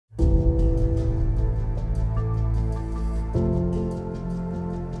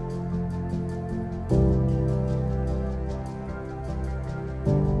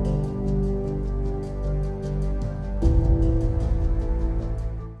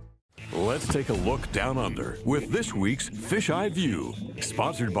Let's take a look down under with this week's Fish Eye View,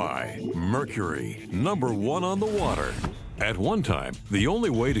 sponsored by Mercury, #1 on the water. At one time, the only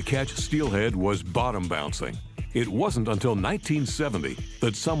way to catch steelhead was bottom bouncing. It wasn't until 1970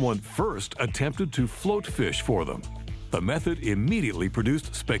 that someone first attempted to float fish for them. The method immediately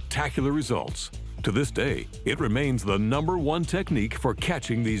produced spectacular results. To this day, it remains the #1 technique for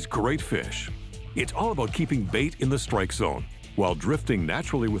catching these great fish. It's all about keeping bait in the strike zone, while drifting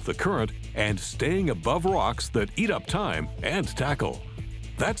naturally with the current and staying above rocks that eat up time and tackle.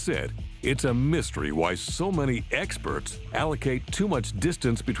 That said, it's a mystery why so many experts allocate too much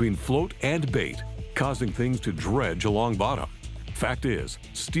distance between float and bait, causing things to dredge along bottom. Fact is,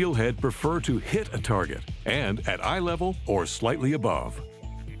 steelhead prefer to hit a target and at eye level or slightly above.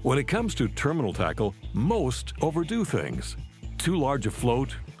 When it comes to terminal tackle, most overdo things. Too large a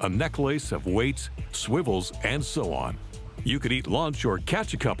float, a necklace of weights, swivels, and so on. You could eat lunch or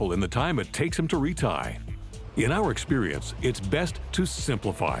catch a couple in the time it takes them to retie. In our experience, it's best to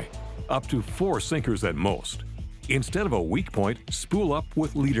simplify. Up to 4 sinkers at most. Instead of a weak point, spool up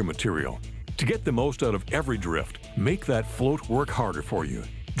with leader material. To get the most out of every drift, make that float work harder for you.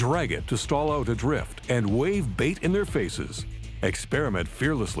 Drag it to stall out a drift and wave bait in their faces. Experiment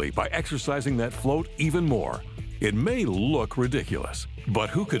fearlessly by exercising that float even more. It may look ridiculous,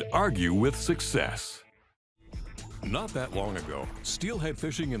 but who could argue with success? Not that long ago, steelhead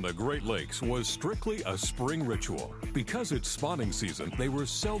fishing in the Great Lakes was strictly a spring ritual. Because it's spawning season, they were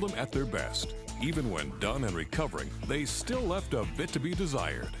seldom at their best. Even when done and recovering, they still left a bit to be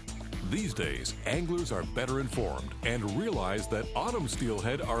desired. These days, anglers are better informed and realize that autumn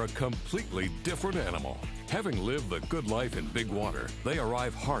steelhead are a completely different animal. Having lived the good life in big water, they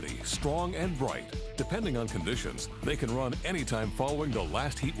arrive hardy, strong, and bright. Depending on conditions, they can run anytime following the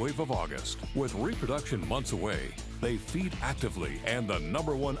last heat wave of August. With reproduction months away, they feed actively, and the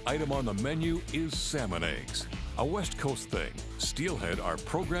 #1 item on the menu is salmon eggs. A West Coast thing, steelhead are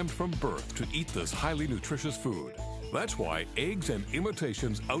programmed from birth to eat this highly nutritious food. That's why eggs and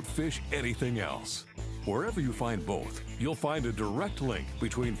imitations outfish anything else. Wherever you find both, you'll find a direct link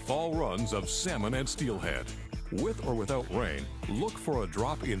between fall runs of salmon and steelhead. With or without rain, look for a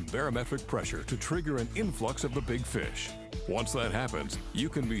drop in barometric pressure to trigger an influx of the big fish. Once that happens, you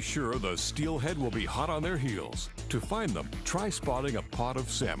can be sure the steelhead will be hot on their heels. To find them, try spotting a pot of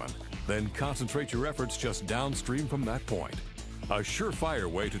salmon, then concentrate your efforts just downstream from that point. A surefire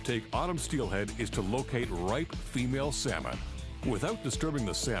way to take autumn steelhead is to locate ripe female salmon. Without disturbing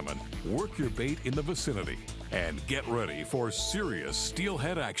the salmon, work your bait in the vicinity and get ready for serious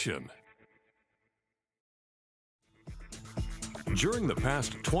steelhead action. During the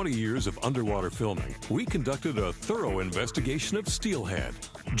past 20 years of underwater filming, we conducted a thorough investigation of steelhead.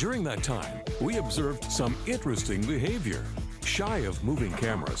 During that time, we observed some interesting behavior. Shy of moving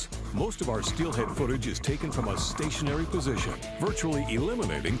cameras, most of our steelhead footage is taken from a stationary position, virtually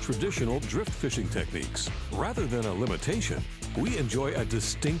eliminating traditional drift fishing techniques. Rather than a limitation, we enjoy a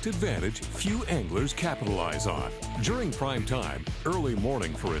distinct advantage few anglers capitalize on. During prime time, early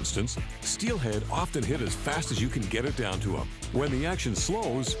morning for instance, steelhead often hit as fast as you can get it down to them. When the action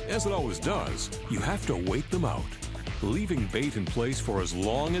slows, as it always does, you have to wait them out. Leaving bait in place for as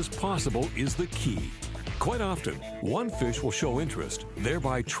long as possible is the key. Quite often, one fish will show interest,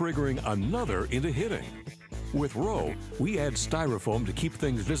 thereby triggering another into hitting. With roe, we add styrofoam to keep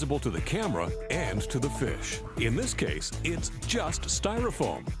things visible to the camera and to the fish. In this case, it's just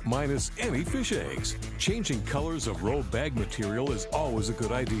styrofoam, minus any fish eggs. Changing colors of roe bag material is always a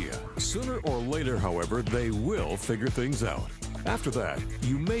good idea. Sooner or later, however, they will figure things out. After that,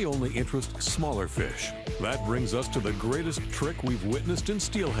 you may only interest smaller fish. That brings us to the greatest trick we've witnessed in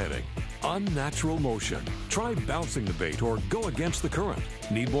steelheading: unnatural motion. Try bouncing the bait or go against the current.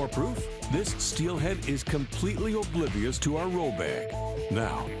 Need more proof? This steelhead is completely oblivious to our roe bag.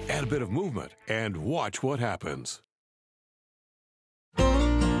 Now, add a bit of movement and watch what happens.